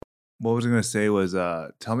what I was gonna say was,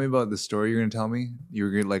 tell me about the story you're gonna tell me. You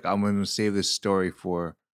were gonna, like, I'm gonna save this story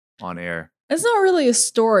for on air. It's not really a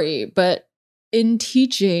story, but in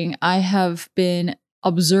teaching, I have been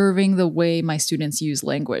observing the way my students use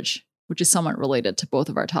language, which is somewhat related to both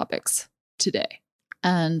of our topics today.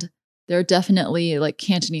 And there are definitely like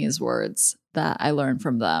Cantonese words that I learn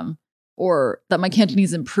from them, or that my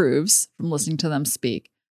Cantonese improves from listening to them speak.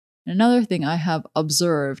 Another thing I have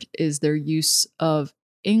observed is their use of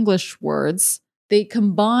English words. They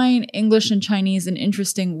combine English and Chinese in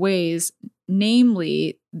interesting ways.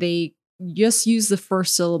 Namely, they just use the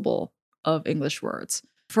first syllable of English words.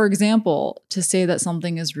 For example, to say that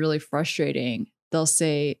something is really frustrating, they'll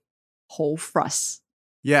say "ho frus."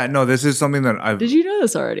 Yeah, no, this is something that I've. Did you know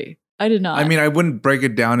this already? I did not. I mean, I wouldn't break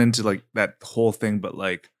it down into like that whole thing, but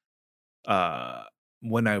like,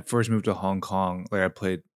 when I first moved to Hong Kong, like I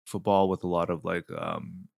played football with a lot of like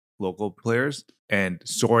local players, and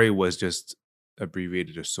sorry was just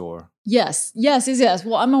abbreviated to sore. Yes.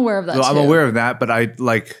 Well, I'm aware of that So too. I'm aware of that, but I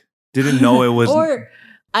like didn't know it was. Or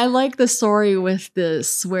I like the sorry with the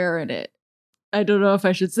swear in it. I don't know if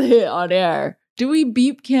I should say it on air. Do we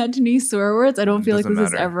beep Cantonese swear words? I don't feel like this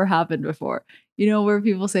has ever happened before. You know, where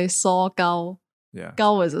people say "so gao." Yeah.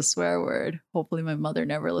 Gao is a swear word. Hopefully my mother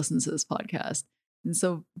never listens to this podcast. And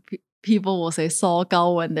so people will say "so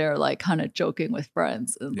gao" when they're like kind of joking with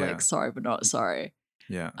friends and like sorry but not sorry.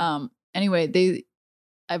 Yeah. Anyway,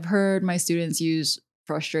 I've heard my students use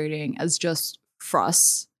frustrating as just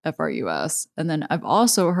frus, F-R-U-S. And then I've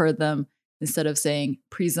also heard them, instead of saying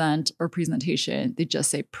present or presentation, they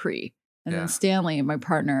just say pre. And then Stanley, my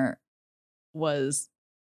partner, was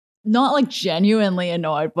not like genuinely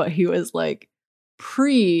annoyed, but he was like,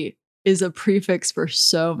 pre is a prefix for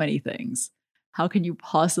so many things. How can you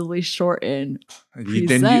possibly shorten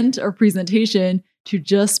present or presentation to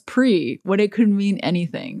just pre when it could mean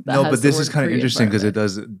anything? No, but this is kind of interesting because it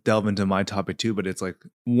does delve into my topic too, but it's like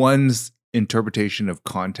one's interpretation of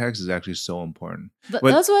context is actually so important. That's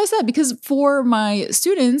what I said, because for my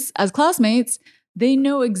students as classmates, they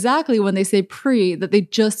know exactly when they say pre that they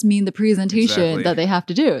just mean the presentation that they have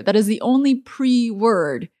to do. That is the only pre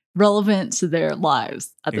word relevant to their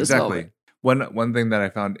lives at this moment. One thing that I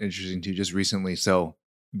found interesting too just recently, so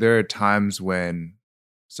there are times when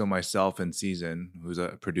myself and Season, who's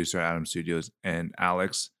a producer at Adam Studios, and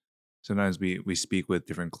Alex, sometimes we speak with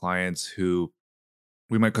different clients who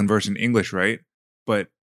we might converse in English, right? But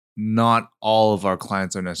not all of our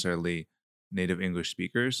clients are necessarily native English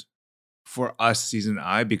speakers. For us, Season and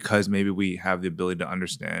I, because maybe we have the ability to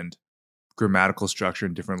understand grammatical structure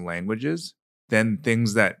in different languages, then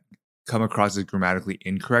things that come across as grammatically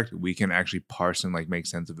incorrect, we can actually parse and like make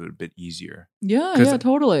sense of it a bit easier. Yeah,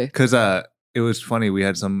 totally. Because it was funny. We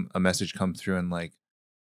had a message come through, and like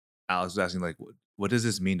Alex was asking, like, what does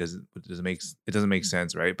this mean? Does it make it doesn't make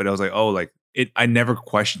sense, right? But I was like, oh, like I never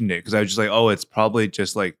questioned it because I was just like, oh, it's probably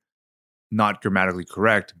just like not grammatically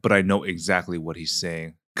correct, but I know exactly what he's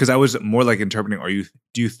saying. Because I was more like interpreting,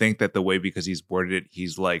 do you think that the way because he's worded it,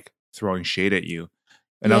 he's like throwing shade at you?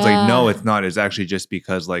 And I was like, no, it's not. It's actually just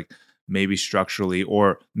because like maybe structurally,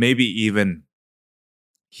 or maybe even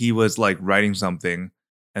he was like writing something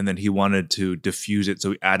and then he wanted to diffuse it,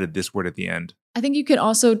 so he added this word at the end. I think you can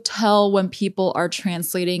also tell when people are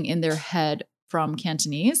translating in their head from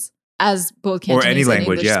Cantonese, as both Cantonese or any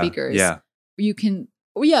language, and English speakers. Yeah. You can,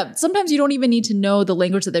 sometimes you don't even need to know the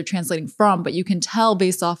language that they're translating from, but you can tell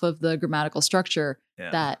based off of the grammatical structure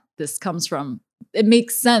that this comes from. It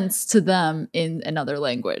makes sense to them in another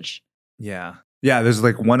language. Yeah. Yeah, there's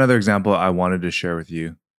like one other example I wanted to share with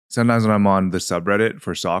you. Sometimes when I'm on the subreddit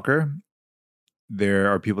for soccer,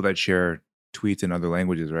 there are people that share tweets in other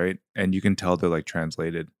languages, right? And you can tell they're like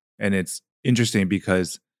translated. And it's interesting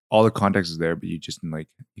because all the context is there, but you just like,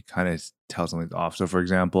 you kind of tell something's off. So for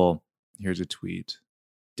example, here's a tweet.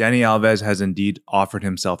 Dani Alves has indeed offered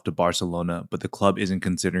himself to Barcelona, but the club isn't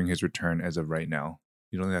considering his return as of right now.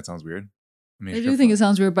 You don't think that sounds weird? I do think it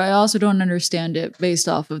sounds weird, but I also don't understand it based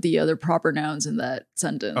off of the other proper nouns in that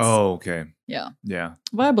sentence. Oh, okay. Yeah. Yeah.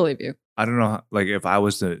 But I believe you. I don't know, like if I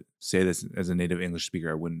was to say this as a native English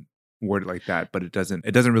speaker, I wouldn't word it like that, but it doesn't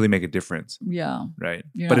really make a difference. Yeah. Right.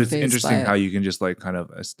 But it's interesting how you can just like kind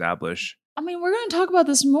of establish. I mean, we're going to talk about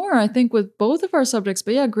this more, I think, with both of our subjects,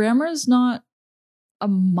 but yeah, grammar is not a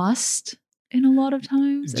must in a lot of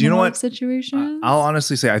times. Do you know what? Situations. I'll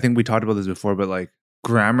honestly say, I think we talked about this before, but like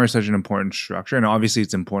grammar is such an important structure, and obviously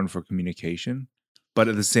it's important for communication. But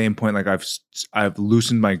at the same point, like I've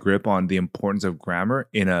loosened my grip on the importance of grammar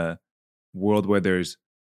in a world where there's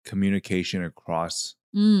communication across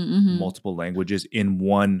multiple languages in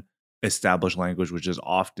one established language, which is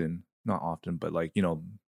not often, but like,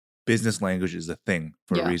 business language is a thing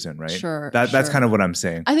for Yeah, a reason, right? sure, That's sure. kind of what I'm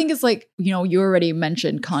saying. I think it's like, you already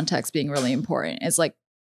mentioned context being really important. It's like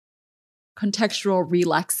contextual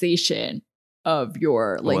relaxation of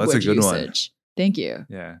your Oh, that's a language good one. usage. Thank you.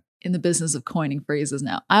 Yeah. In the business of coining phrases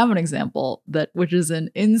now. I have an example which is an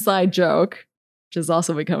inside joke, which is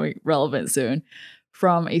also becoming relevant soon,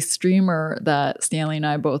 from a streamer that Stanley and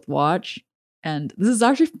I both watch. And this is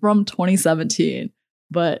actually from 2017.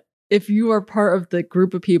 But if you are part of the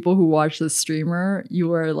group of people who watch this streamer,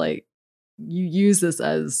 you are like, you use this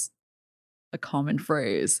as a common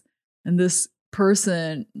phrase. And this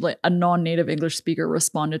person, like a non-native English speaker,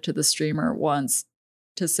 responded to the streamer once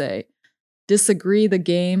to say, "Disagree the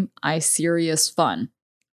game, I serious fun."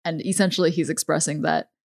 And essentially he's expressing that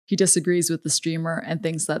he disagrees with the streamer and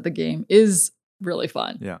thinks that the game is really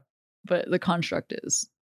fun. Yeah. But the construct is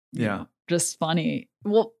Yeah. just funny.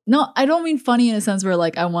 Well, no, I don't mean funny in a sense where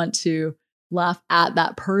like I want to laugh at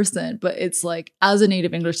that person, but it's like as a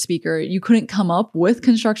native English speaker, you couldn't come up with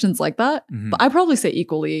constructions like that. Mhm. But I probably say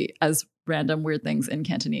equally as random weird things in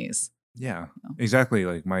Cantonese. Yeah. Oh. Exactly.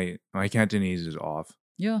 Like my Cantonese is off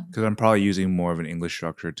Yeah. because I'm probably using more of an English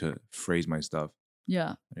structure to phrase my stuff.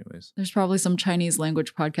 Yeah. Anyways. There's probably some Chinese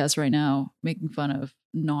language podcasts right now making fun of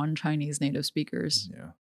non-Chinese native speakers.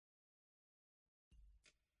 Yeah.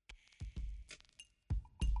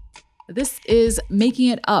 This is Making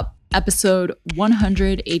It Up, episode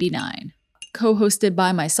 189, co-hosted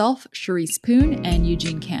by myself, Charisse Poon, and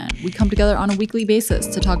Eugene Kan. We come together on a weekly basis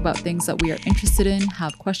to talk about things that we are interested in,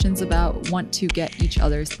 have questions about, want to get each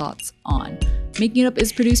other's thoughts on. Making It Up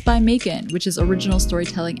is produced by Macon, which is original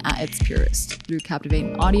storytelling at its purest, through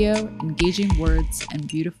captivating audio, engaging words, and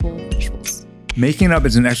beautiful visuals. Making It Up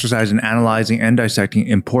is an exercise in analyzing and dissecting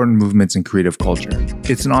important movements in creative culture.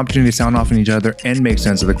 It's an opportunity to sound off on each other and make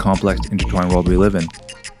sense of the complex, intertwined world we live in.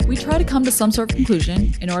 We try to come to some sort of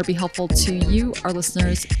conclusion in order to be helpful to you, our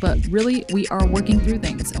listeners, but really we are working through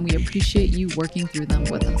things and we appreciate you working through them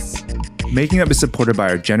with us. Making It Up is supported by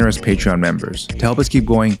our generous Patreon members. To help us keep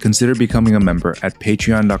going, consider becoming a member at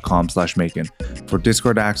patreon.com/Macon for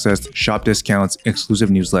Discord access, shop discounts, exclusive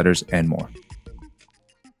newsletters, and more.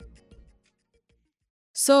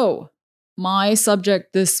 So, my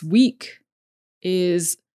subject this week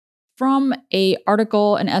is from an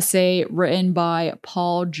essay written by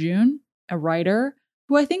Paul June, a writer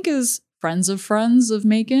who I think is friends of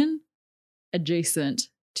Macon, adjacent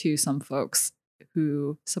to some folks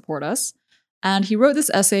who support us. And he wrote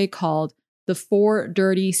this essay called The 4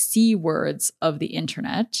 Dirty C Words of the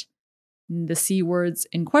Internet. The C words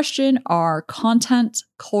in question are content,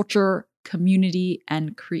 culture, community,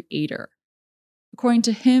 and creator. According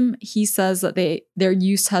to him, he says that their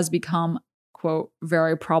use has become, quote,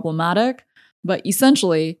 very problematic, but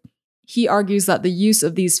essentially, he argues that the use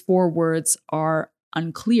of these 4 words are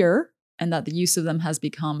unclear and that the use of them has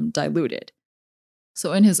become diluted.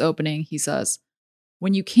 So in his opening, he says,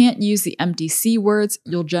 "When you can't use the empty C words,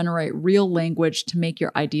 you'll generate real language to make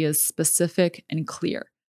your ideas specific and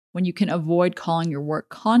clear. When you can avoid calling your work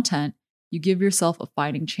content, you give yourself a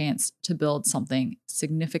fighting chance to build something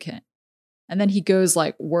significant." And then he goes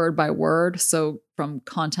like word by word. So from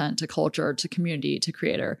content to culture to community to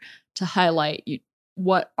creator to highlight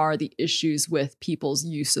what are the issues with people's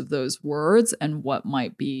use of those words and what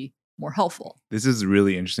might be more helpful. This is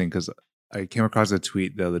really interesting because I came across a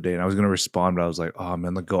tweet the other day and I was going to respond, but I was like, oh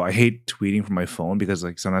man, let go. I hate tweeting from my phone because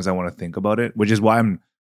like sometimes I want to think about it, which is why I'm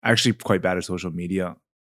actually quite bad at social media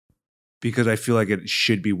because I feel like it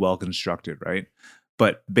should be well constructed, right?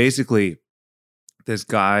 But basically, this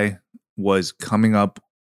guy was coming up,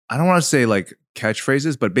 I don't want to say like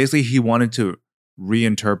catchphrases, but basically he wanted to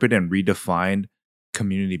reinterpret and redefine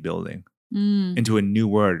community building into a new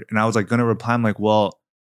word. And I was like going to reply, I'm like, well,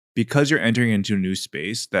 because you're entering into a new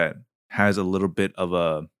space that has a little bit of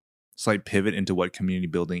a slight pivot into what community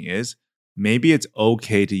building is, maybe it's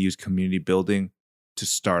okay to use community building to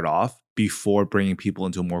start off before bringing people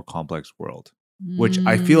into a more complex world, which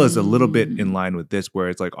I feel is a little bit in line with this, where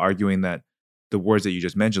it's like arguing that the words that you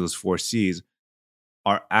just mentioned, those 4 C's,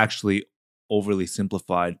 are actually overly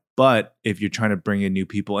simplified. But if you're trying to bring in new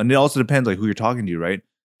people, and it also depends like who you're talking to, right?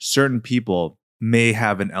 Certain people may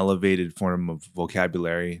have an elevated form of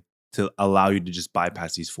vocabulary to allow you to just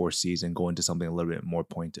bypass these 4 C's and go into something a little bit more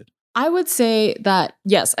pointed. I would say that,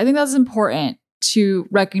 yes, I think that's important to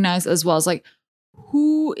recognize as well as like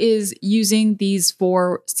who is using these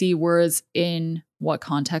 4 C words in what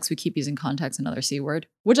context. We keep using context, another C word,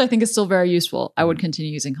 which I think is still very useful. I would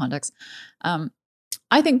continue using context.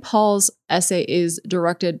 I think Paul's essay is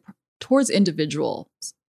directed towards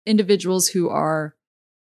individuals who are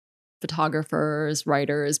photographers,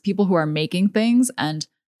 writers, people who are making things and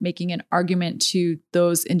making an argument to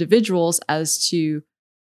those individuals as to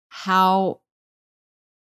how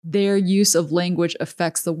their use of language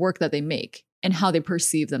affects the work that they make and how they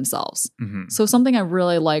perceive themselves. Mm-hmm. So something I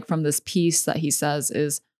really like from this piece that he says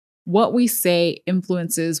is, what we say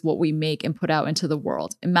influences what we make and put out into the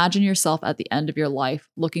world. Imagine yourself at the end of your life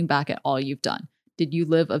looking back at all you've done. Did you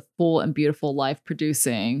live a full and beautiful life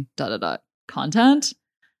producing content?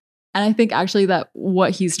 And I think actually that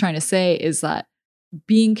what he's trying to say is that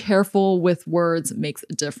being careful with words makes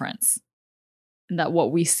a difference. And that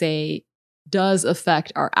what we say does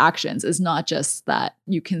affect our actions. Is not just that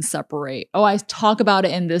you can separate, oh, I talk about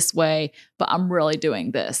it in this way, but I'm really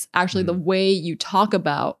doing this. Actually, the way you talk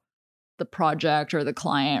about the project or the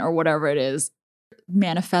client or whatever it is,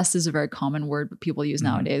 manifest is a very common word that people use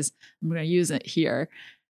nowadays. I'm going to use it here.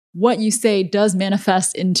 What you say does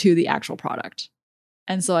manifest into the actual product.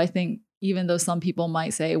 And so I think even though some people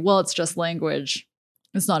might say, well, it's just language,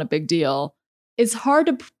 it's not a big deal. It's hard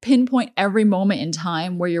to pinpoint every moment in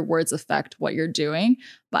time where your words affect what you're doing.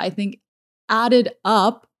 But I think added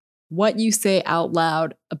up, what you say out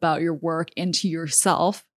loud about your work into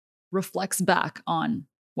yourself reflects back on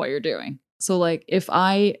what you're doing. So like if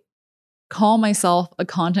I call myself a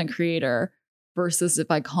content creator versus if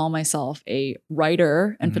I call myself a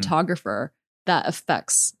writer and photographer, that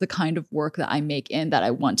affects the kind of work that I make and that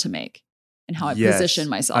I want to make and how I position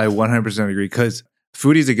myself. I 100% agree, because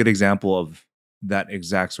foodie is a good example of that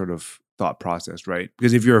exact sort of thought process, right?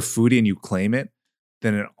 Because if you're a foodie and you claim it,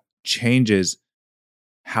 then it changes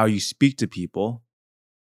how you speak to people.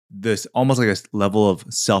 This almost like a level of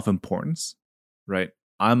self-importance, right?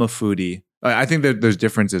 I'm a foodie. I think that there's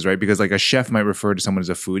differences, right? Because like a chef might refer to someone as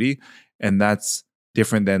a foodie, and that's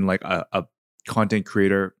different than like a content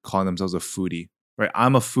creator calling themselves a foodie, right?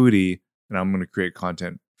 I'm a foodie and I'm going to create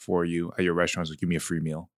content for you at your restaurant, so give me a free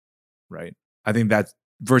meal, right? I think that's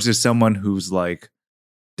versus someone who's like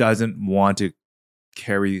doesn't want to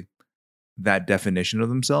carry that definition of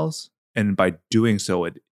themselves, and by doing so,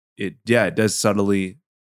 it does subtly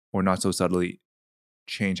or not so subtly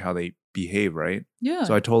change how they behave, right? Yeah.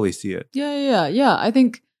 So I totally see it. Yeah. I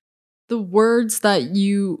think the words that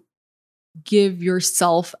you give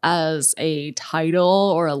yourself as a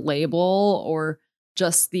title or a label or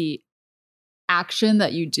just the action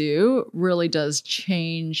that you do really does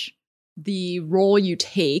change the role you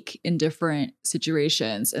take in different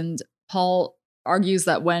situations. And Paul argues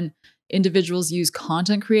that when individuals use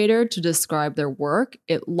content creator to describe their work,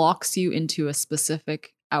 it locks you into a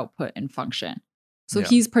specific output and function. So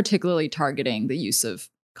he's particularly targeting the use of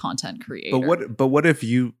content creator. But what if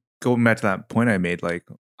you go back to that point I made? Like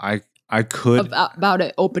I could about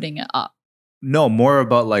it opening it up. No, more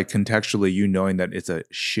about like contextually you knowing that it's a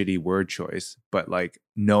shitty word choice, but like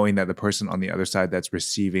knowing that the person on the other side that's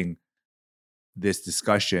receiving this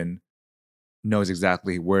discussion knows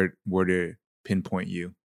exactly where to pinpoint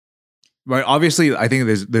you. Right? Obviously, I think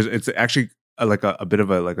there's it's actually like a bit of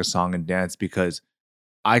a song and dance, because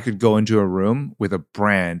I could go into a room with a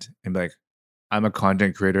brand and be like, I'm a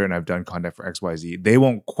content creator and I've done content for XYZ. They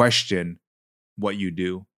won't question what you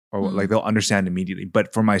do, or like they'll understand immediately.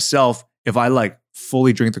 But for myself, if I like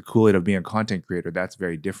fully drink the Kool-Aid of being a content creator, that's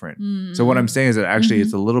very different. So what I'm saying is that actually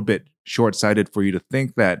it's a little bit short-sighted for you to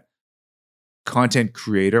think that content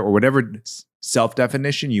creator or whatever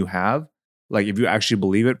self-definition you have, like if you actually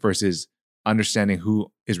believe it versus understanding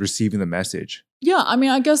who is receiving the message. Yeah, I mean,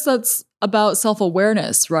 I guess that's about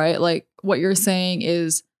self-awareness, right? Like what you're saying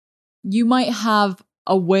is you might have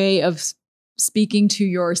a way of speaking to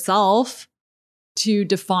yourself to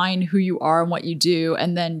define who you are and what you do,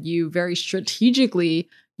 and then you very strategically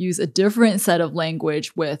use a different set of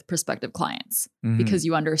language with prospective clients because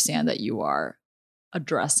you understand that you are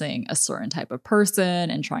addressing a certain type of person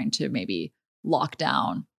and trying to maybe lock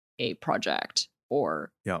down a project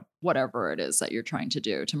or whatever it is that you're trying to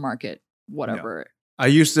do to market whatever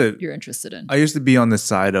you're interested in. I used to be on the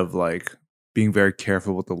side of like being very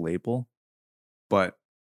careful with the label, but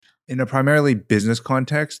in a primarily business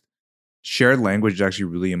context, shared language is actually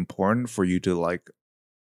really important for you to like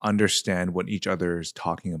understand what each other is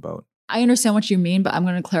talking about. I understand what you mean, but I'm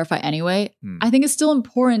going to clarify anyway. I think it's still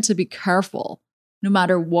important to be careful no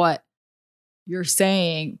matter what you're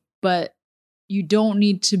saying, but you don't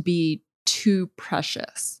need to be too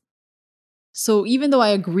precious. So even though I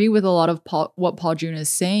agree with a lot of what Paul Jun is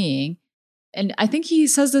saying, and I think he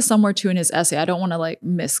says this somewhere too in his essay, I don't want to like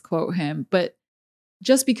misquote him, but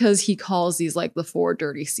just because he calls these like the 4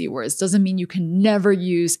 dirty C words doesn't mean you can never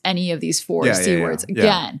use any of these 4 C words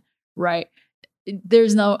again, right?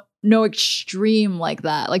 There's no extreme like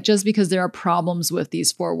that. Like just because there are problems with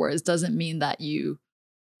these 4 words doesn't mean that you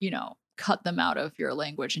cut them out of your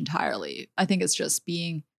language entirely. I think it's just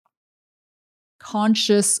being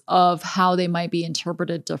conscious of how they might be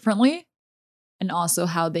interpreted differently and also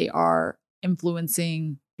how they are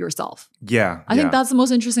influencing yourself. Yeah. I think that's the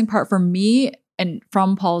most interesting part for me and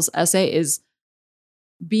from Paul's essay is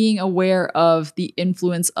being aware of the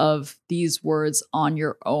influence of these words on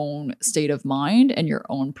your own state of mind and your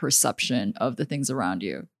own perception of the things around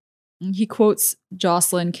you. And he quotes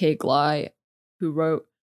Jocelyn K. Glei, who wrote,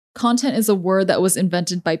 "Content is a word that was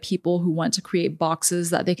invented by people who want to create boxes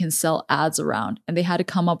that they can sell ads around, and they had to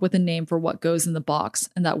come up with a name for what goes in the box,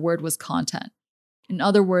 and that word was content. In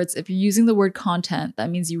other words, if you're using the word content, that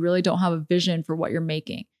means you really don't have a vision for what you're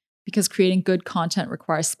making, because creating good content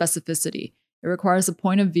requires specificity. It requires a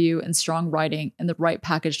point of view and strong writing and the right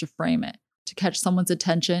package to frame it, to catch someone's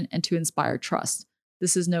attention and to inspire trust.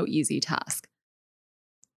 This is no easy task."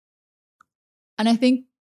 And I think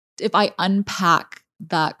if I unpack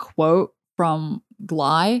that quote from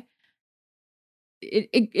Glei,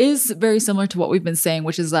 it is very similar to what we've been saying,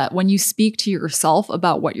 which is that when you speak to yourself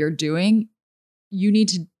about what you're doing, you need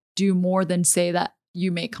to do more than say that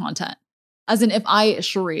you make content. As in, if I,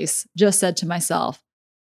 Charisse, just said to myself,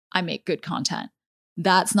 I make good content,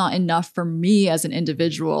 that's not enough for me as an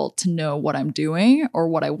individual to know what I'm doing or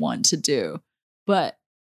what I want to do. But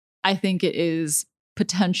I think it is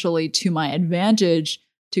potentially to my advantage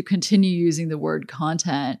to continue using the word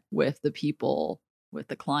content with the people, with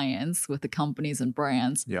the clients, with the companies and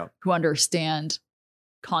brands who understand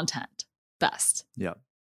content best. Yeah.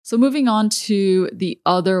 So moving on to the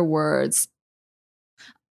other words,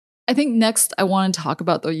 I think next I want to talk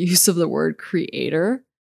about the use of the word creator,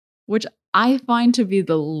 which I find to be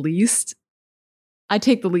I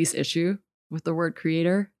take the least issue with the word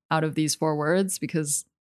creator out of these 4 words, because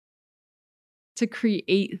to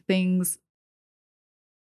create things,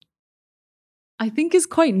 I think, is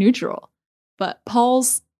quite neutral. But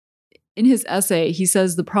Paul's, in his essay, he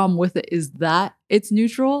says the problem with it is that it's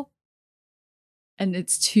neutral and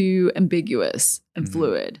it's too ambiguous and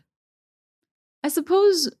fluid. I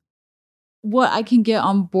suppose what I can get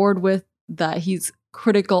on board with that he's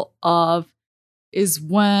critical of is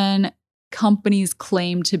when companies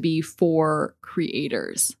claim to be for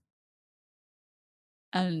creators.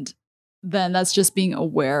 And then that's just being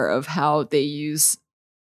aware of how they use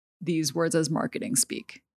these words as marketing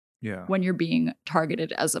speak. Yeah. When you're being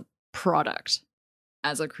targeted as a product,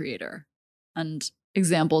 as a creator. And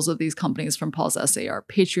examples of these companies from Paul's essay are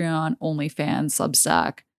Patreon, OnlyFans,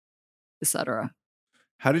 Substack, etc.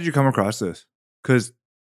 How did you come across this? Because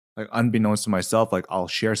like unbeknownst to myself, like I'll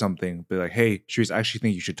share something, be like, hey, Charisse, I actually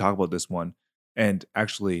think you should talk about this one. And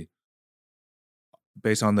actually,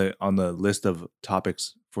 based on the list of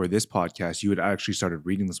topics for this podcast, you had actually started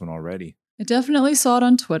reading this one already. I definitely saw it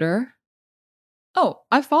on Twitter. Oh,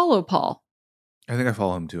 I follow Paul. I think I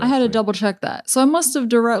follow him too. I had to double check that. So I must have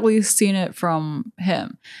directly seen it from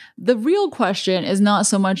him. The real question is not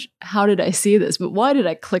so much how did I see this, but why did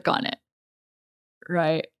I click on it?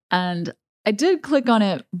 Right? And I did click on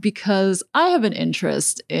it because I have an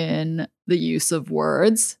interest in the use of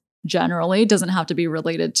words generally. It doesn't have to be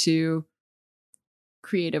related to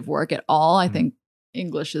creative work at all. I think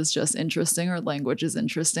English is just interesting, or language is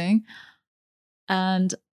interesting.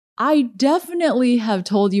 And I definitely have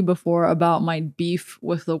told you before about my beef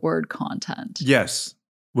with the word content. Yes.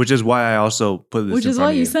 Which is why I also put this Which is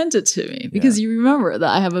why you sent it to me, because you remember that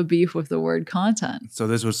I have a beef with the word content. So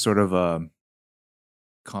this was sort of a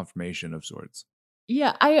confirmation of sorts.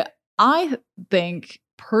 Yeah, I think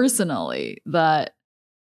personally that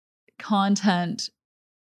content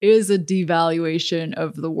is a devaluation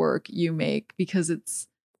of the work you make, because it's,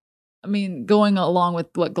 I mean, going along with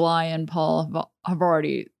what Glei and Paul have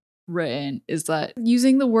already written, is that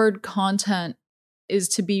using the word content is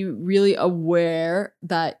to be really aware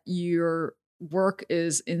that your work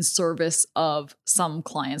is in service of some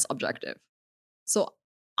client's objective. So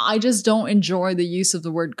I just don't enjoy the use of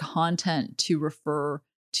the word content to refer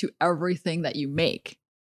to everything that you make.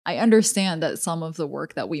 I understand that some of the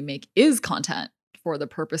work that we make is content for the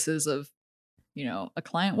purposes of, you know, a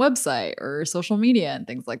client website or social media and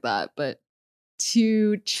things like that. But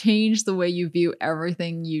to change the way you view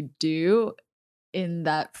everything you do in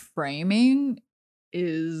that framing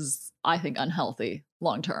is, I think, unhealthy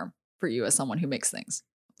long term for you as someone who makes things.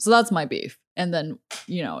 So that's my beef. And then,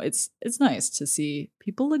 you know, it's nice to see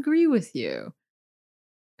people agree with you.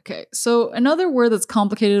 Okay, so another word that's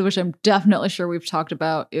complicated, which I'm definitely sure we've talked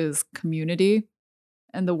about, is community.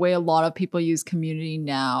 And the way a lot of people use community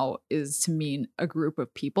now is to mean a group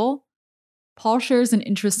of people. Paul shares an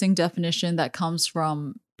interesting definition that comes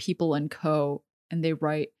from People & Co. And they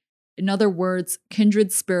write, In other words,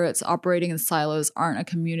 kindred spirits operating in silos aren't a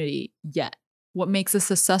community yet. What makes a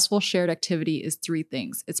successful shared activity is three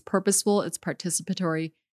things. It's purposeful, it's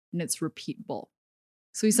participatory, and it's repeatable.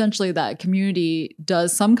 So essentially that community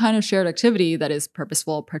does some kind of shared activity that is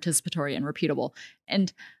purposeful, participatory, and repeatable.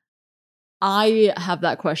 And I have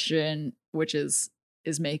that question, which is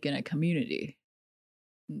making a community.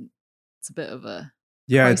 It's a bit of a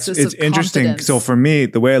it's crisis of interesting. confidence. So for me,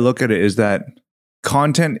 the way I look at it is that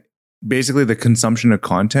content, basically the consumption of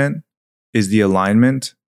content is the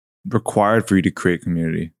alignment required for you to create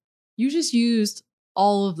community. You just used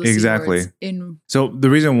all of the Exactly. words in. So the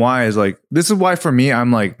reason why is like, this is why for me,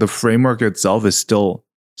 I'm like, the framework itself is still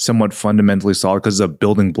somewhat fundamentally solid because it's a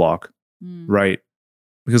building block, right?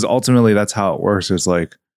 Because ultimately that's how it works. Is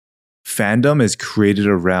like fandom is created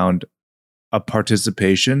around a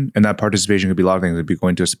participation, and that participation could be a lot of things. It could be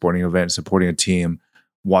going to a sporting event, supporting a team,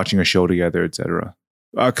 watching a show together, etc.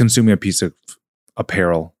 Consuming a piece of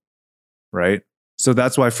apparel, right? So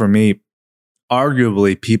that's why for me,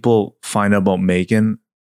 arguably, people find out about Macon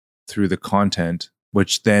through the content,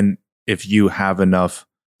 which then if you have enough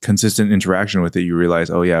consistent interaction with it, you realize,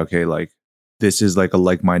 oh yeah, okay, like this is like a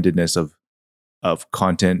like-mindedness of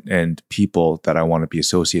content and people that I want to be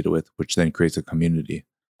associated with, which then creates a community.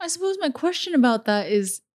 I suppose my question about that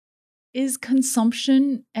is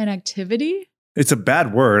consumption an activity? It's a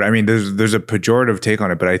bad word. I mean, there's a pejorative take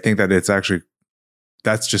on it, but I think that it's actually,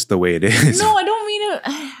 that's just the way it is. No, I don't mean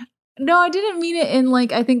it. No, I didn't mean it in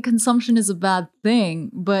like, I think consumption is a bad thing,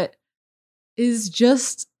 but is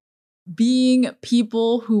just being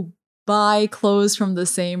people who buy clothes from the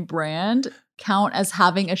same brand count as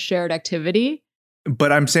having a shared activity?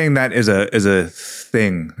 But I'm saying that as a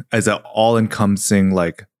thing, as an all-encompassing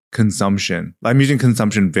like consumption. I'm using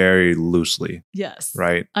consumption very loosely. Yes.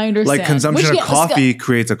 Right? I understand. Like consumption of coffee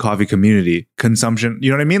creates a coffee community. Consumption, you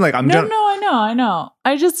know what I mean? Like I know.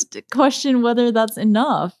 I just question whether that's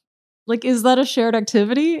enough. Like, is that a shared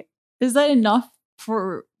activity? Is that enough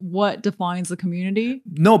for what defines the community?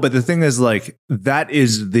 No, but the thing is, like, that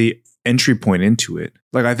is the entry point into it.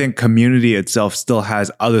 Like, I think community itself still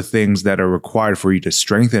has other things that are required for you to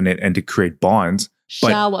strengthen it and to create bonds.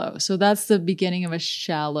 Shallow. So that's the beginning of a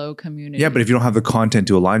shallow community. Yeah, but if you don't have the content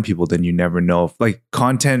to align people, then you never know. If, like,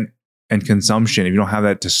 content and consumption, if you don't have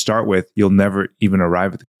that to start with, you'll never even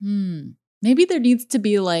arrive at it. Maybe there needs to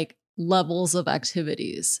be like levels of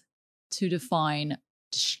activities to define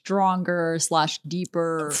stronger /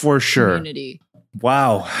 deeper for sure community.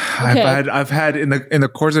 Wow. Okay. I've had in the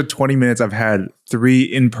course of 20 minutes, I've had 3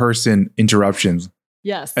 in-person interruptions.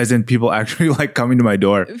 Yes. As in people actually like coming to my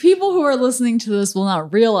door. People who are listening to this will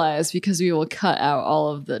not realize because we will cut out all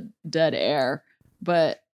of the dead air.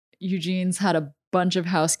 But Eugene's had a bunch of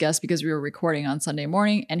house guests because we were recording on Sunday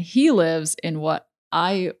morning, and he lives in what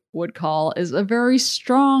I would call is a very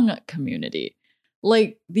strong community.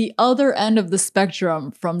 Like the other end of the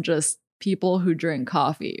spectrum from just people who drink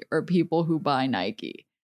coffee or people who buy Nike.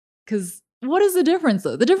 Because what is the difference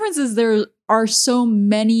though? The difference is there are so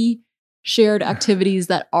many shared activities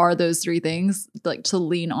that are those 3 things, like to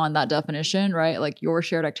lean on that definition, right? Like your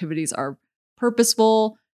shared activities are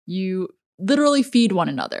purposeful. You literally feed one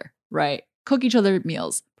another, right? Cook each other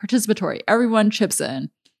meals, participatory, everyone chips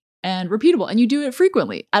in, and repeatable. And you do it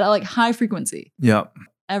frequently at a like high frequency. Yeah.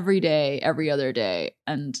 Every day, every other day.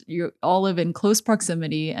 And you all live in close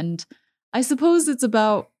proximity. And I suppose it's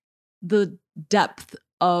about the depth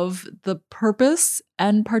of the purpose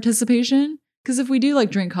and participation. Because if we do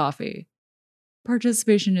like drink coffee,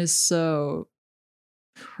 participation is so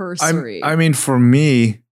cursory. I mean, for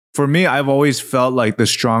me, I've always felt like the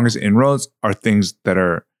strongest inroads are things that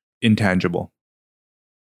are intangible.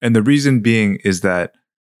 And the reason being is that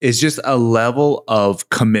it's just a level of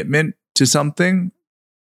commitment to something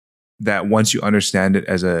that once you understand it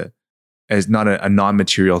as not a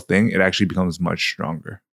non-material thing, it actually becomes much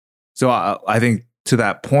stronger. So I think to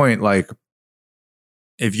that point, like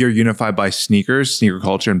if you're unified by sneaker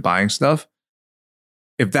culture and buying stuff,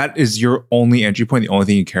 if that is your only entry point, the only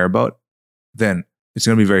thing you care about, then it's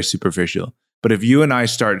going to be very superficial. But if you and I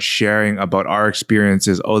start sharing about our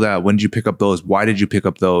experiences, when did you pick up those? Why did you pick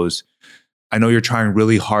up those? I know you're trying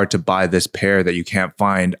really hard to buy this pair that you can't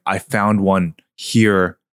find. I found one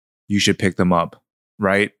here. You should pick them up,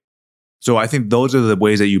 right? So I think those are the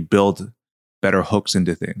ways that you build better hooks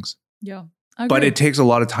into things. Yeah. But it takes a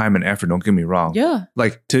lot of time and effort, don't get me wrong. Yeah.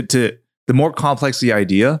 Like to the more complex the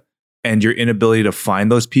idea and your inability to find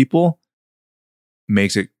those people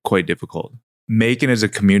makes it quite difficult. Macon as a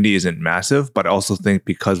community isn't massive, but I also think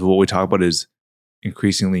because of what we talk about is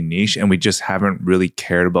increasingly niche and we just haven't really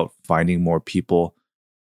cared about finding more people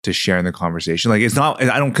to share in the conversation. Like it's not,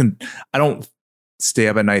 I don't stay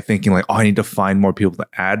up at night thinking like, oh, I need to find more people to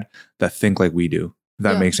add that think like we do. If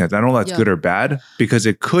that makes sense. I don't know if that's good or bad because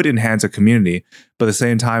it could enhance a community, but at the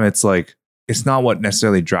same time, it's like, it's not what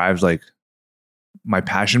necessarily drives like my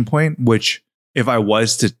passion point, which if I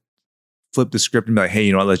was to flip the script and be like, hey,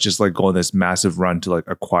 you know what, let's just like go on this massive run to like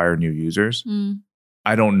acquire new users.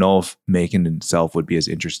 I don't know if Making itself would be as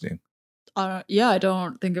interesting. Yeah, I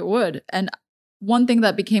don't think it would. And one thing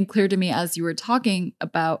that became clear to me as you were talking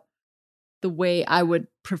about the way I would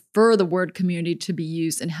prefer the word community to be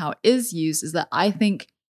used and how it is used is that I think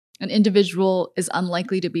an individual is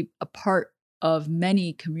unlikely to be a part of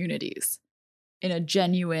many communities in a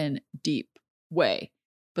genuine, deep way.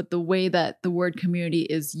 But the way that the word community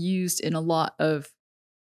is used in a lot of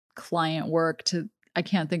client work I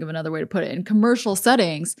can't think of another way to put it, in commercial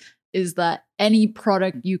settings, is that any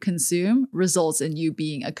product you consume results in you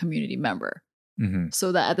being a community member.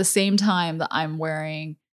 So that at the same time that I'm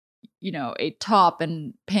wearing, you know, a top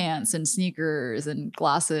and pants and sneakers and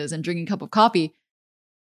glasses and drinking a cup of coffee,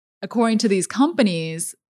 according to these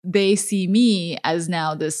companies, they see me as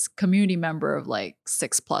now this community member of like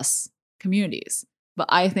 6+ communities. But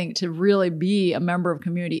I think to really be a member of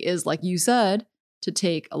community is, like you said, to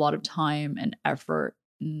take a lot of time and effort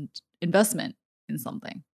and investment in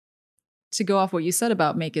something. To go off what you said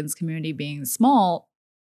about Makin's community being small,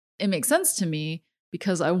 it makes sense to me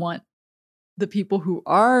because I want the people who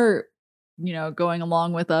are, you know, going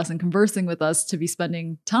along with us and conversing with us to be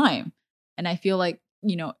spending time. And I feel like,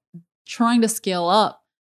 you know, trying to scale up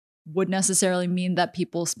would necessarily mean that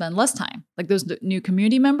people spend less time. Like those new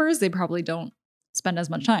community members, they probably don't spend as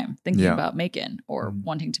much time thinking about Makin or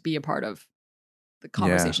wanting to be a part of the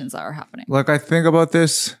conversations that are happening. Like I think about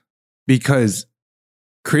this because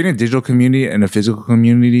creating a digital community and a physical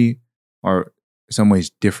community are in some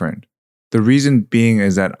ways different. The reason being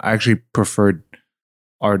is that I actually preferred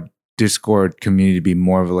our Discord community to be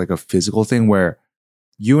more of like a physical thing where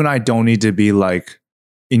you and I don't need to be like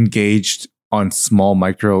engaged on small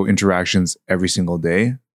micro interactions every single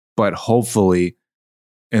day, but hopefully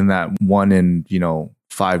in that 1 in,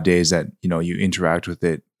 5 days that, you interact with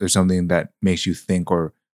it, there's something that makes you think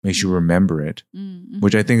or makes you remember it,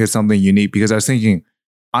 which I think is something unique because I was thinking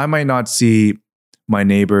I might not see my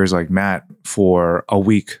neighbors like Matt for a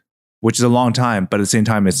week, which is a long time, but at the same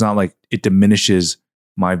time, it's not like it diminishes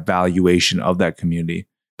my valuation of that community.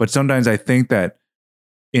 But sometimes I think that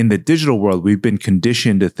in the digital world, we've been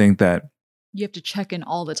conditioned to think that you have to check in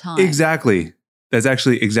all the time. Exactly. That's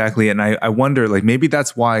actually exactly it. And I wonder, like, maybe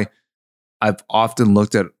that's why I've often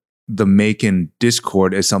looked at the Makin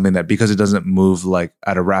Discord as something that, because it doesn't move like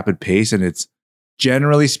at a rapid pace, and it's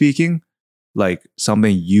generally speaking, like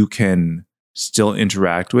something you can still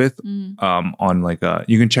interact with on like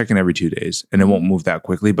you can check in every 2 days and it won't move that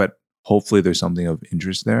quickly, but hopefully there's something of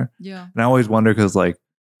interest there. Yeah. And I always wonder, because like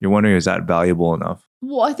you're wondering, is that valuable enough?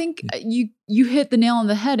 Well, I think you hit the nail on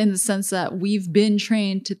the head in the sense that we've been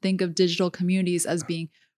trained to think of digital communities as being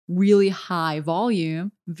really high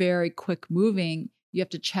volume, very quick moving. You have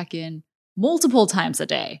to check in multiple times a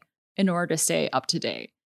day in order to stay up to date,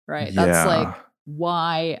 right? Yeah. That's like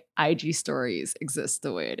why IG stories exist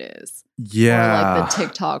the way it is. Yeah. Or like the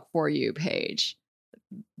TikTok For You page.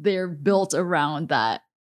 They're built around that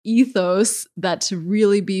ethos that to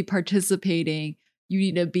really be participating, you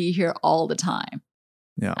need to be here all the time.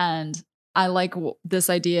 Yeah. And I like this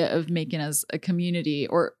idea of Makin as a community,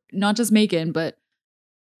 or not just Makin, but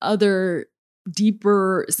other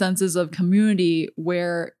deeper senses of community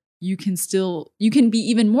where you can be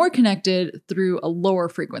even more connected through a lower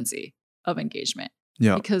frequency of engagement.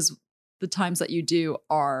 Yeah. Because the times that you do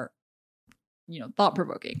are, thought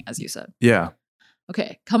provoking, as you said. Yeah.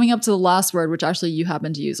 Okay. Coming up to the last word, which actually you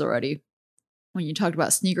happen to use already when you talked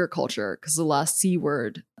about sneaker culture, because the last C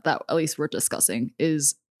word that at least we're discussing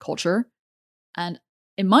is culture. And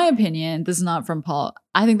in my opinion, this is not from Paul,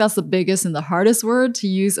 I think that's the biggest and the hardest word to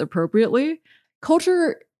use appropriately.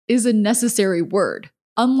 Culture is a necessary word.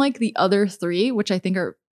 Unlike the other three, which I think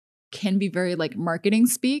can be very like marketing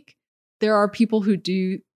speak, there are people who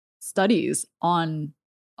do studies on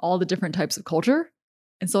all the different types of culture.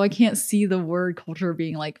 And so I can't see the word culture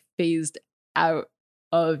being like phased out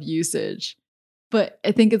of usage. But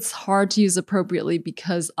I think it's hard to use appropriately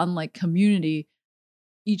because unlike community,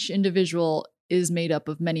 each individual is made up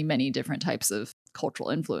of many, many different types of cultural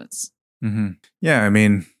influence. Mm-hmm. Yeah, I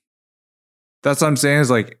mean, that's what I'm saying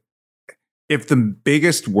is like, if the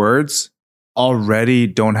biggest words already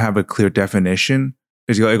don't have a clear definition,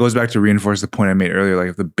 it goes back to reinforce the point I made earlier. Like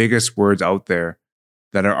if the biggest words out there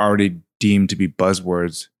that are already deemed to be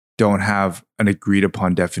buzzwords don't have an agreed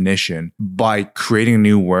upon definition, by creating a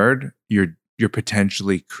new word, you're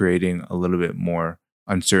potentially creating a little bit more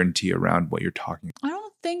uncertainty around what you're talking about. I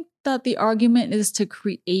don't think that the argument is to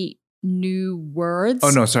create new words. Oh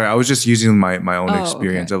no, sorry. I was just using my own Oh,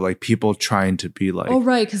 experience okay. of like people trying to be like, Oh,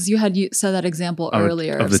 right, because you said that example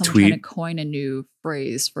earlier of of the someone trying to tweet. coin a new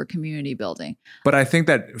phrase for community building. But I think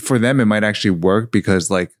that for them it might actually work because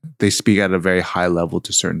like they speak at a very high level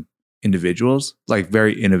to certain individuals, like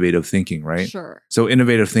very innovative thinking, right? Sure. So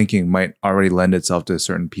innovative thinking might already lend itself to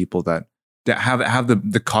certain people that have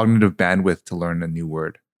the cognitive bandwidth to learn a new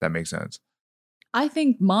word. That makes sense. I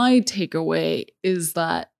think my takeaway is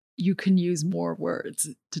that you can use more words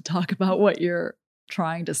to talk about what you're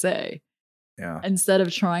trying to say Yeah. instead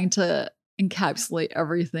of trying to encapsulate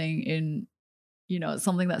everything in,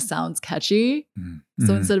 something that sounds catchy. Mm-hmm.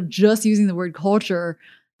 So instead of just using the word culture,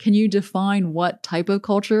 can you define what type of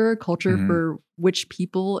culture Mhm. for which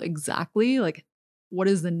people exactly? Like, what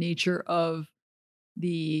is the nature of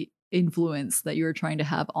the influence that you're trying to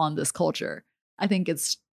have on this culture? I think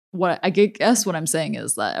it's I guess what I'm saying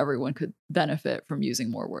is that everyone could benefit from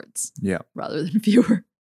using more words Yeah. rather than fewer,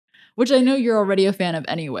 which I know you're already a fan of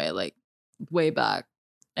anyway. Like way back,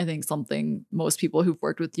 I think something most people who've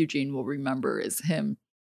worked with Eugene will remember is him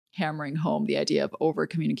hammering home the idea of over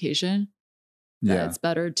communication. That Yeah. it's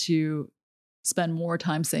better to spend more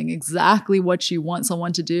time saying exactly what you want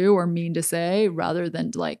someone to do or mean to say rather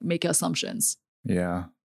than like make assumptions. Yeah.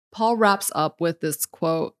 Paul wraps up with this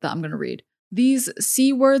quote that I'm going to read. These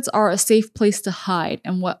C words are a safe place to hide,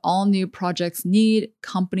 and what all new projects need,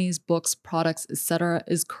 companies, books, products, etc.,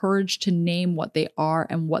 is courage to name what they are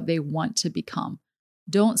and what they want to become.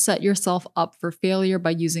 Don't set yourself up for failure by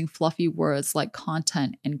using fluffy words like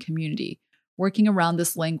content and community. Working around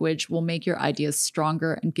this language will make your ideas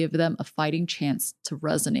stronger and give them a fighting chance to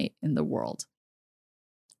resonate in the world.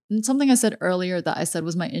 And something I said earlier that I said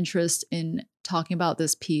was my interest in talking about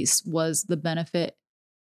this piece was the benefit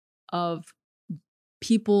of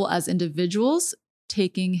people as individuals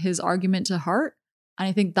taking his argument to heart. And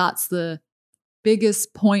I think that's the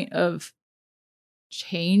biggest point of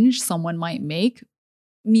change someone might make.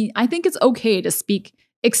 I mean, I think it's okay to speak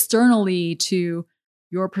externally to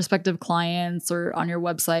your prospective clients or on your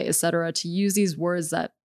website, et cetera, to use these words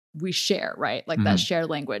that we share, right? Like that Mhm. shared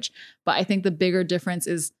language. But I think the bigger difference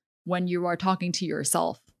is when you are talking to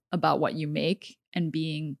yourself about what you make and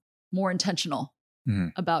being more intentional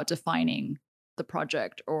Mhm. about defining the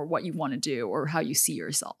project or what you want to do or how you see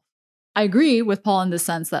yourself. I agree with Paul in the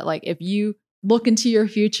sense that like if you look into your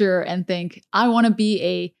future and think, I want to be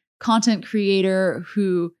a content creator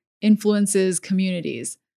who influences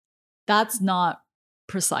communities, that's not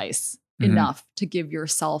precise Mhm. enough to give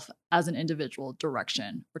yourself as an individual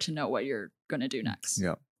direction or to know what you're going to do next.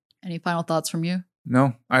 Yeah. Any final thoughts from you?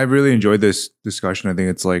 No, I really enjoyed this discussion. I think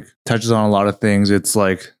it's like touches on a lot of things. It's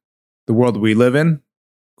like the world we live in,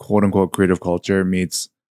 quote unquote, creative culture meets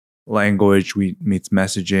language, meets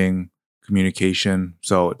messaging, communication.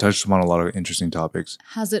 So it touches on a lot of interesting topics.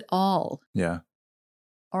 Has it all. Yeah.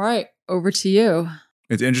 All right, over to you.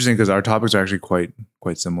 It's interesting because our topics are actually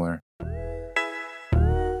quite similar.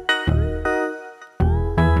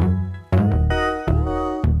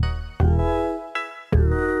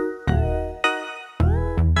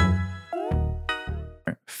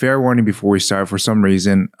 Fair warning before we start, for some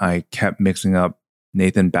reason, I kept mixing up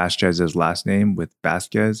Nathan Basquez's last name with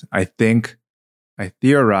Basquez. I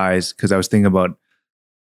theorized because I was thinking about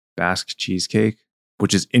Basque cheesecake,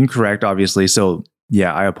 which is incorrect, obviously. So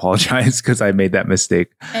yeah, I apologize because I made that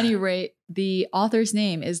mistake. At any rate, the author's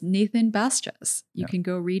name is Nathan Basquez. You Yeah. can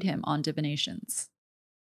go read him on Divinations.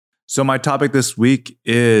 So my topic this week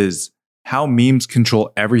is how memes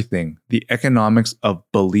control everything, the economics of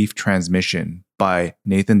belief transmission by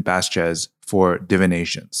Nathan Basquez for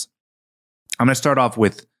Divinations. I'm going to start off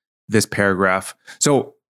with this paragraph.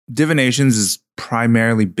 So Divinations is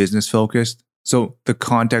primarily business focused. So the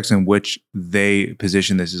context in which they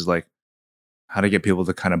position this is like how to get people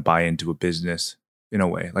to kind of buy into a business in a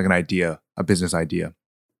way, like an idea, a business idea.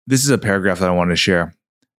 This is a paragraph that I want to share.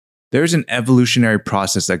 There's an evolutionary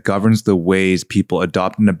process that governs the ways people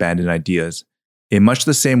adopt and abandon ideas. In much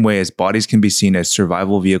the same way as bodies can be seen as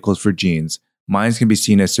survival vehicles for genes, minds can be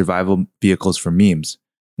seen as survival vehicles for memes.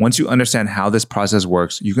 Once you understand how this process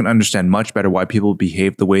works, you can understand much better why people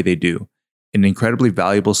behave the way they do. An incredibly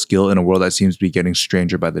valuable skill in a world that seems to be getting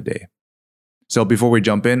stranger by the day. So before we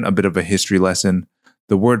jump in, a bit of a history lesson.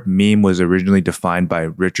 The word meme was originally defined by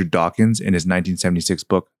Richard Dawkins in his 1976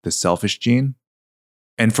 book, The Selfish Gene.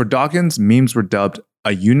 And for Dawkins, memes were dubbed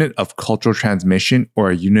a unit of cultural transmission or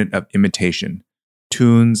a unit of imitation.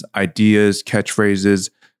 Tunes, ideas, catchphrases,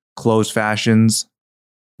 clothes fashions,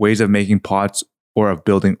 ways of making pots, or of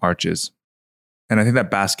building arches. And I think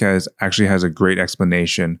that Vasquez actually has a great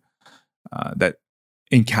explanation that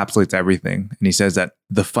encapsulates everything. And he says that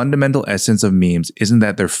the fundamental essence of memes isn't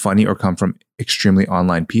that they're funny or come from extremely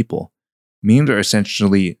online people. Memes are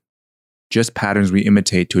essentially just patterns we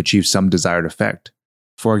imitate to achieve some desired effect.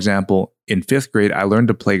 For example, in 5th grade, I learned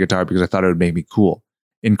to play guitar because I thought it would make me cool.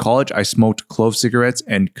 In college, I smoked clove cigarettes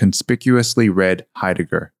and conspicuously read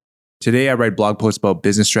Heidegger. Today, I write blog posts about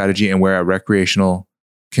business strategy and wear a recreational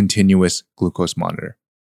continuous glucose monitor.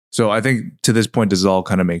 So I think to this point, does it all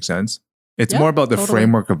kind of make sense? It's more about the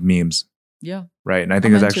framework of memes. Yeah. Right. And I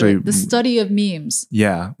think it's actually the study of memes.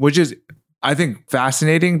 Yeah. Which is, I think,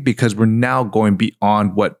 fascinating because we're now going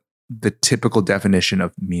beyond what the typical definition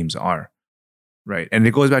of memes are. Right. And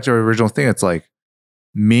it goes back to our original thing. It's like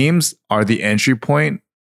memes are the entry point,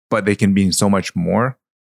 but they can be so much more.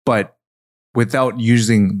 But without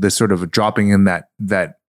using the sort of dropping in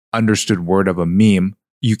that understood word of a meme,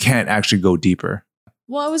 you can't actually go deeper.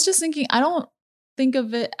 Well, I was just thinking, I don't think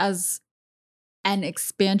of it as an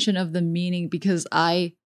expansion of the meaning because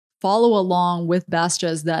I follow along with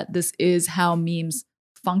Vasquez that this is how memes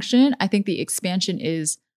function. I think the expansion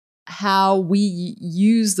is how we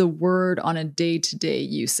use the word on a day-to-day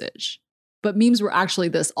usage. But memes were actually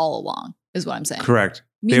this all along, is what I'm saying. Correct.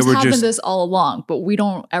 Memes have been this all along, but we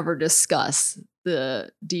don't ever discuss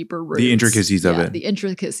the deeper roots. The intricacies of it. The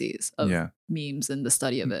intricacies of memes and the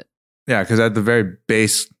study of it. Yeah, because at the very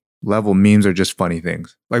base level, memes are just funny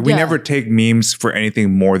things. Like we never take memes for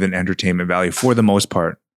anything more than entertainment value for the most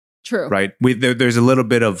part. True. Right? There's a little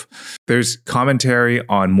bit of, there's commentary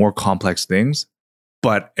on more complex things,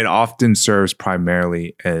 but it often serves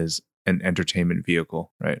primarily as an entertainment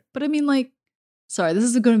vehicle, right? But I mean, like, sorry, this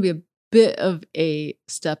is going to be a bit of a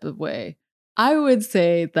step away. I would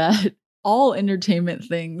say that all entertainment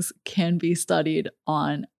things can be studied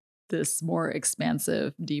on this more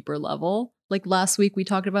expansive, deeper level. Like last week, we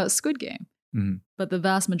talked about Squid Game. Mm-hmm. But the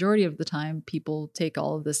vast majority of the time, people take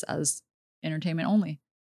all of this as entertainment only.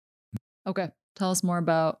 Okay, tell us more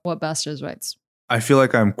about what Vasquez writes. I feel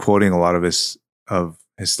like I'm quoting a lot of his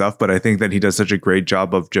stuff, but I think that he does such a great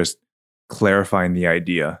job of just clarifying the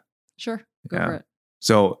idea. Sure, go for it.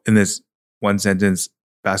 So in this one sentence,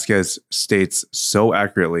 Vasquez states so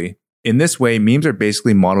accurately, in this way, memes are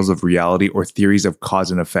basically models of reality or theories of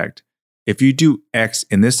cause and effect. If you do X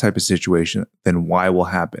in this type of situation, then Y will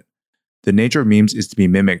happen. The nature of memes is to be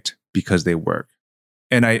mimicked because they work.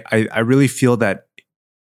 And I really feel that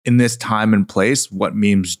in this time and place, what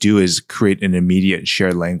memes do is create an immediate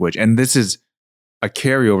shared language. And this is a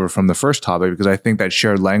carryover from the first topic because I think that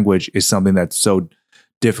shared language is something that's so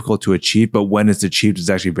difficult to achieve, but when it's achieved, it's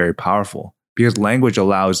actually very powerful because language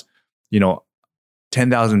allows,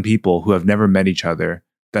 10,000 people who have never met each other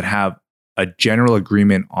that have a general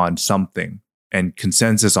agreement on something and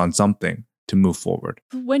consensus on something to move forward.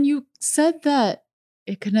 When you said that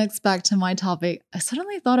it connects back to my topic, I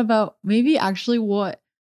suddenly thought about maybe actually what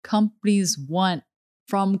companies want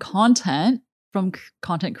from content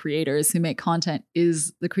creators who make content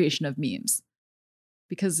is the creation of memes.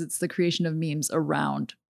 Because it's the creation of memes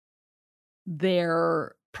around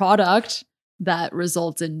their product that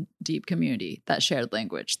results in deep community, that shared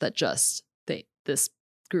language that just this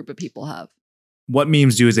group of people have. What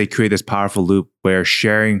memes do is they create this powerful loop where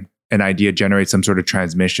sharing an idea generates some sort of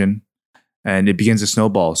transmission and it begins to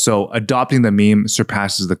snowball. So adopting the meme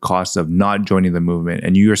surpasses the cost of not joining the movement,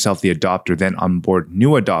 and you yourself, the adopter, then onboard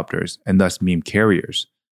new adopters and thus meme carriers,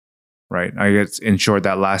 right? I guess in short,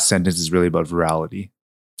 that last sentence is really about virality.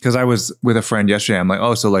 Because I was with a friend yesterday, I'm like,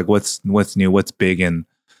 oh, so like what's new? What's big in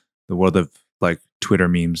the world of like Twitter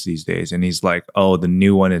memes these days? And he's like, oh, the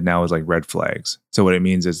new one is now like red flags. So what it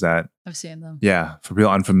means is that I've seen them. Yeah. For people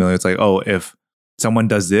unfamiliar, it's like, oh, if someone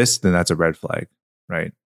does this, then that's a red flag,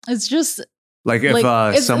 right? It's just like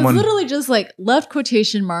if someone it's literally just like left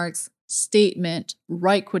quotation marks, statement,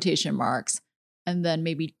 right quotation marks, and then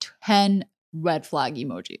maybe 10 red flag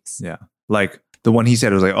emojis. Yeah. Like the one he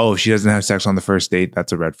said was like, oh, if she doesn't have sex on the first date,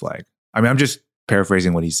 that's a red flag. I mean, I'm just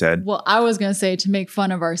paraphrasing what he said. Well, I was going to say to make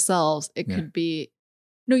fun of ourselves, it could be,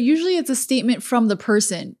 usually it's a statement from the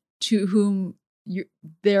person to whom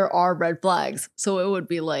there are red flags. So it would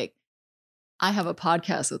be like, I have a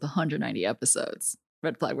podcast with 190 episodes,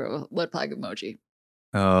 red flag emoji.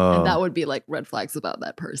 Oh. And that would be like red flags about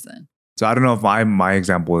that person. So I don't know if my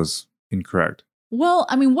example is incorrect. Well,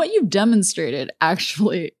 I mean, what you've demonstrated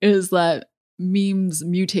actually is that memes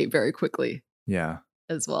mutate very quickly. Yeah.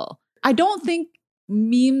 As well. I don't think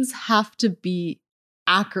memes have to be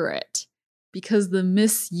accurate because the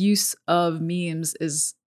misuse of memes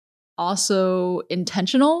is also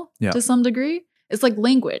intentional Yeah. to some degree. It's like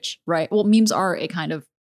language, right? Well, memes are a kind of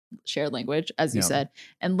shared language, as you Yeah. said,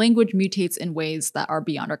 and language mutates in ways that are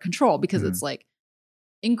beyond our control because Mhm. it's like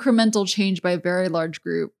incremental change by a very large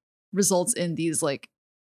group results in these like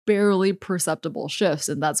barely perceptible shifts.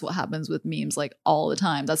 And that's what happens with memes like all the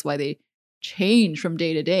time. That's why they change from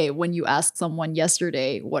day to day. When you ask someone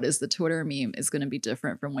yesterday, what is the Twitter meme, is going to be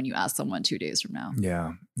different from when you ask someone 2 days from now.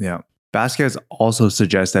 Yeah. Yeah. Vasquez also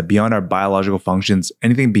suggests that beyond our biological functions,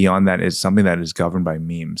 anything beyond that is something that is governed by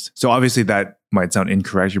memes. So obviously that might sound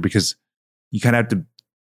incorrect here because you kind of have to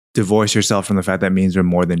divorce yourself from the fact that memes are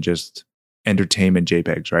more than just entertainment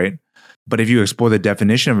JPEGs, right? But if you explore the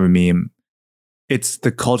definition of a meme, it's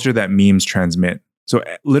the culture that memes transmit. So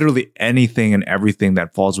literally anything and everything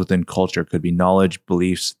that falls within culture could be knowledge,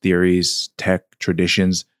 beliefs, theories, tech,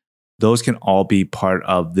 traditions. Those can all be part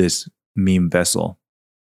of this meme vessel.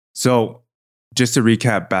 So just to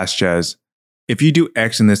recap, Basquez, if you do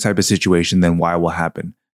X in this type of situation, then Y will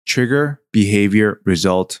happen. Trigger, behavior,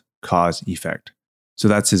 result, cause, effect. So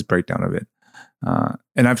that's his breakdown of it.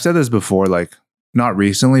 And I've said this before, like not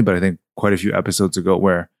recently, but I think quite a few episodes ago,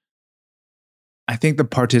 where I think the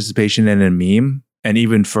participation in a meme and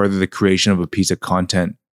even further the creation of a piece of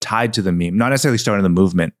content tied to the meme, not necessarily starting the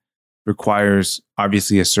movement, requires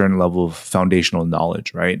obviously a certain level of foundational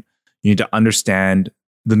knowledge, right? You need to understand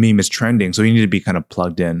the meme is trending. So you need to be kind of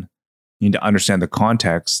plugged in. You need to understand the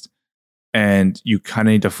context, and you kind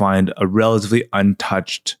of need to find a relatively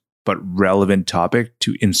untouched but relevant topic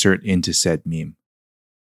to insert into said meme,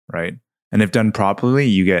 right? And if done properly,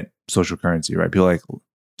 you get social currency, right? People like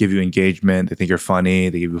give you engagement, they think you're funny,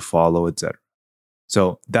 they give you a follow, etc.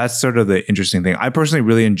 So that's sort of the interesting thing. I personally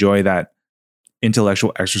really enjoy that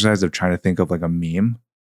intellectual exercise of trying to think of like a meme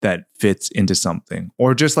that fits into something,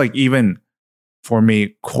 or just like even for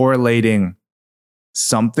me, correlating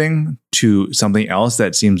something to something else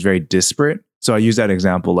that seems very disparate. So I use that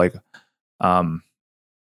example, like, I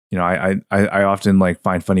often like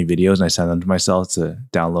find funny videos and I send them to myself to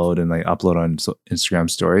download and like upload on Instagram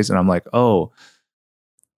stories. And I'm like, oh,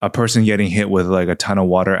 a person getting hit with like a ton of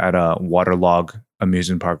water at a waterlog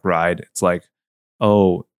amusement park ride. It's like,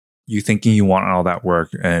 oh, you thinking you want all that work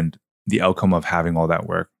and the outcome of having all that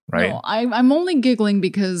work, right? No, I'm only giggling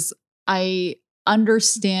because I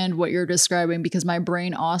understand what you're describing, because my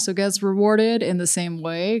brain also gets rewarded in the same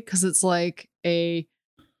way, because it's like a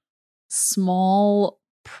small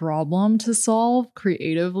problem to solve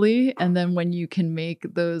creatively, and then when you can make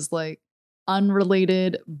those like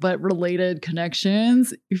unrelated but related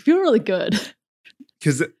connections, you feel really good.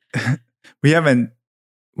 Because we haven't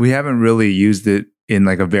really used it in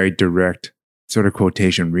like a very direct sort of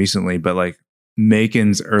quotation recently, but like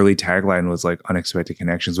Macon's early tagline was like unexpected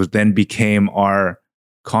connections, which then became our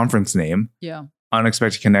conference name. Yeah.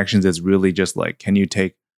 Unexpected connections is really just like, can you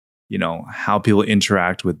take, how people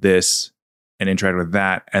interact with this and interact with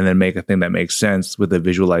that, and then make a thing that makes sense with a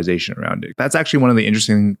visualization around it. That's actually one of the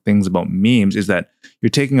interesting things about memes, is that you're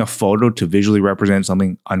taking a photo to visually represent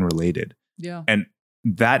something unrelated. Yeah. And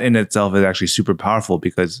that in itself is actually super powerful,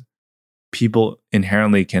 because people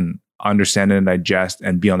inherently can understand and digest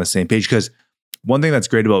and be on the same page. Because one thing that's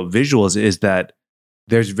great about visuals is that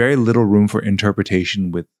there's very little room for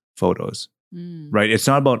interpretation with photos, right? It's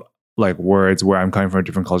not about like words, where I'm coming from a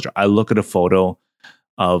different culture. I look at a photo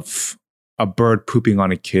of a bird pooping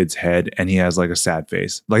on a kid's head and he has like a sad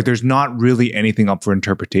face. Like there's not really anything up for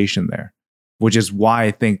interpretation there, which is why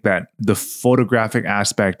I think that the photographic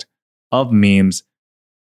aspect of memes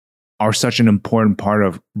are such an important part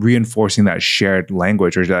of reinforcing that shared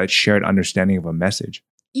language or that shared understanding of a message.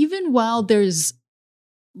 Even while there's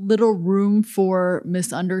little room for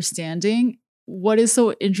misunderstanding, what is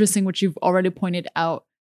so interesting, which you've already pointed out,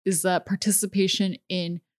 is that participation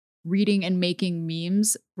in reading and making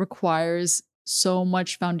memes requires so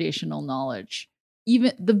much foundational knowledge.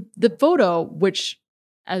 Even the photo, which,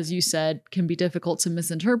 as you said, can be difficult to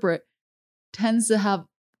misinterpret, tends to have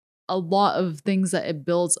a lot of things that it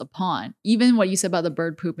builds upon. Even what you said about the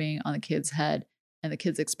bird pooping on the kid's head and the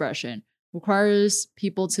kid's expression requires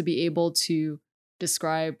people to be able to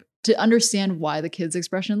describe, to understand why the kid's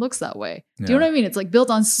expression looks that way. Yeah. Do you know what I mean? It's like built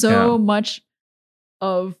on so much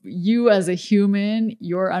of you as a human,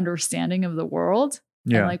 your understanding of the world.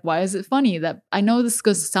 Yeah. And like, why is it funny that, I know this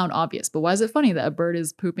goes to sound obvious, but why is it funny that a bird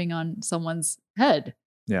is pooping on someone's head?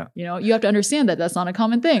 Yeah. You have to understand that that's not a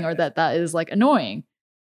common thing, or that is like annoying.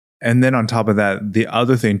 And then on top of that, the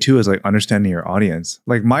other thing too is like understanding your audience.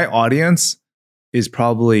 Like my audience is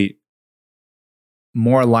probably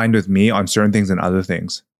more aligned with me on certain things than other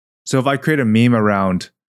things. So if I create a meme around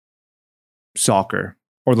soccer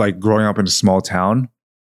or like growing up in a small town,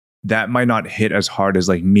 that might not hit as hard as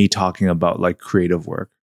like me talking about like creative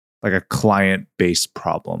work, like a client-based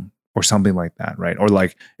problem or something like that, right? Or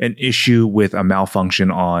like an issue with a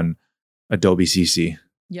malfunction on Adobe CC.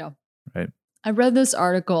 Yeah. Right. I read this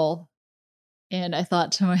article and I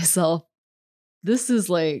thought to myself, this is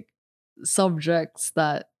like subjects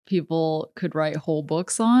that people could write whole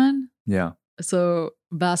books on. Yeah. So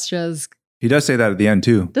Bastia's, He does say that at the end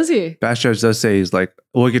too. does he? Bastiat does say he's like,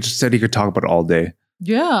 well, he just said he could talk about it all day.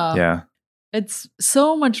 Yeah. Yeah. It's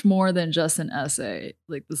so much more than just an essay,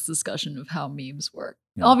 like this discussion of how memes work.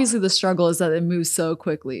 Yeah. Obviously, the struggle is that it moves so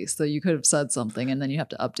quickly. So you could have said something and then you have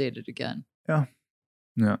to update it again. Yeah.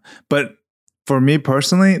 Yeah. But for me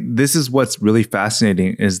personally, this is what's really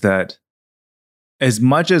fascinating is that as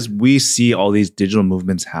much as we see all these digital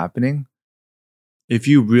movements happening, if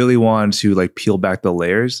you really want to like peel back the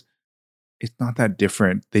layers, it's not that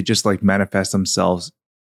different. They just like manifest themselves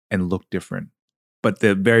and look different. But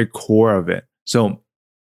the very core of it. So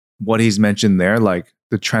what he's mentioned there, like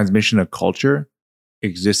the transmission of culture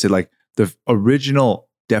existed, like the original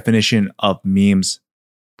definition of memes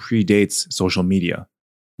predates social media,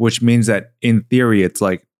 which means that in theory, it's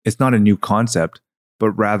like, it's not a new concept,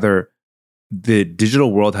 but rather the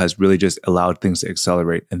digital world has really just allowed things to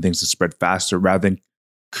accelerate and things to spread faster rather than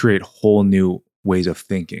create whole new ways of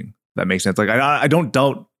thinking. That makes sense. Like, I don't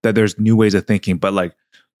doubt that there's new ways of thinking, but like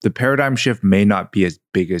the paradigm shift may not be as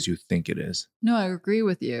big as you think it is. No, I agree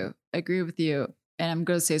with you. And I'm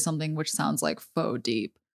going to say something which sounds like faux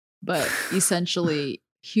deep, but essentially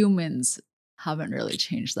humans haven't really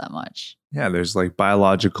changed that much. Yeah, there's like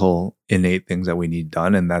biological innate things that we need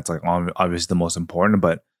done. And that's like obviously the most important,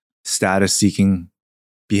 but status seeking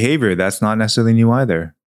behavior, that's not necessarily new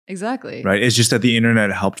either. Exactly. Right. It's just that the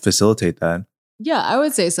internet helped facilitate that. Yeah, I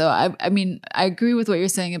would say so. I mean, I agree with what you're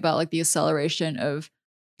saying about like the acceleration of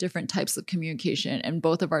different types of communication. And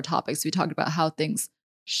both of our topics, we talked about how things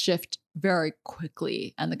shift very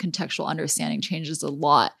quickly and the contextual understanding changes a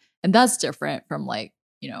lot. And that's different from like,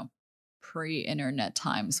 pre-internet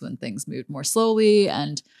times when things moved more slowly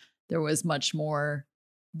and there was much more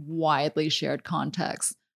widely shared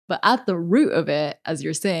context. But at the root of it, as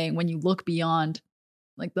you're saying, when you look beyond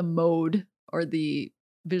like the mode or the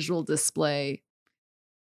visual display,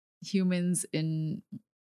 humans in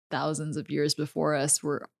thousands of years before us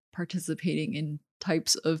were participating in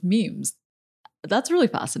types of memes. That's really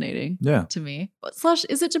fascinating to me. /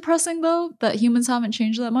 is it depressing though that humans haven't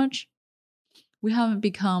changed that much? We haven't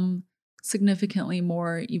become significantly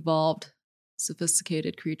more evolved,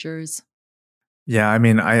 sophisticated creatures. Yeah, I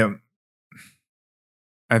mean, I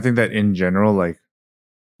think that in general, like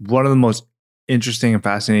one of the most interesting and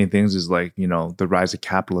fascinating things is like, the rise of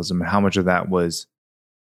capitalism and how much of that was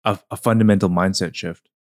a fundamental mindset shift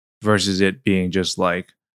versus it being just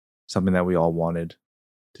like something that we all wanted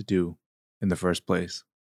to do in the first place.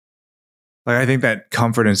 Like, I think that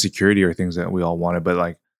comfort and security are things that we all wanted, but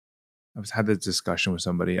like I had this discussion with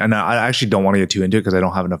somebody and I actually don't want to get too into it because I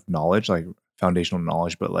don't have enough knowledge, like foundational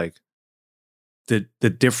knowledge, but like the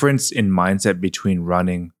difference in mindset between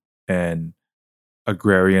running an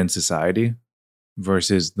agrarian society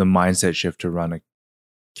versus the mindset shift to run a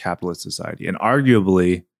capitalist society. And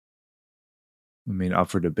arguably, I mean, up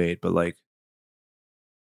for debate, but like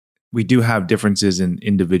we do have differences in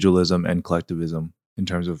individualism and collectivism in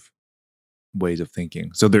terms of ways of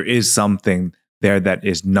thinking. So there is something there that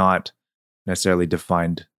is not necessarily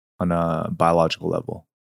defined on a biological level,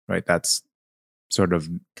 right? That's sort of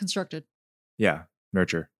constructed. Yeah,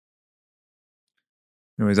 nurture.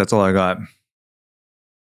 Anyways, that's all I got.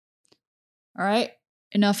 All right.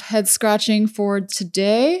 Enough head scratching for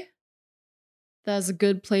today. That's a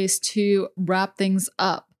good place to wrap things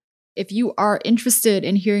up. If you are interested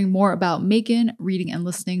in hearing more about Macon, reading and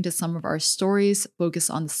listening to some of our stories focused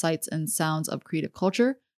on the sights and sounds of creative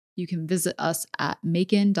culture, you can visit us at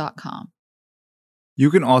macon.com. You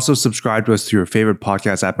can also subscribe to us through your favorite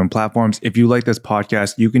podcast app and platforms. If you like this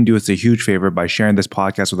podcast, you can do us a huge favor by sharing this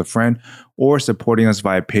podcast with a friend or supporting us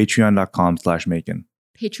via patreon.com/Macon.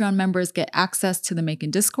 Patreon members get access to the Macon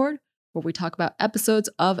Discord, where we talk about episodes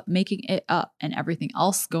of Making It Up and everything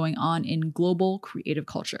else going on in global creative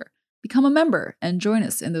culture. Become a member and join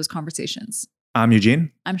us in those conversations. I'm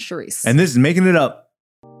Eugene. I'm Charisse. And this is Making It Up.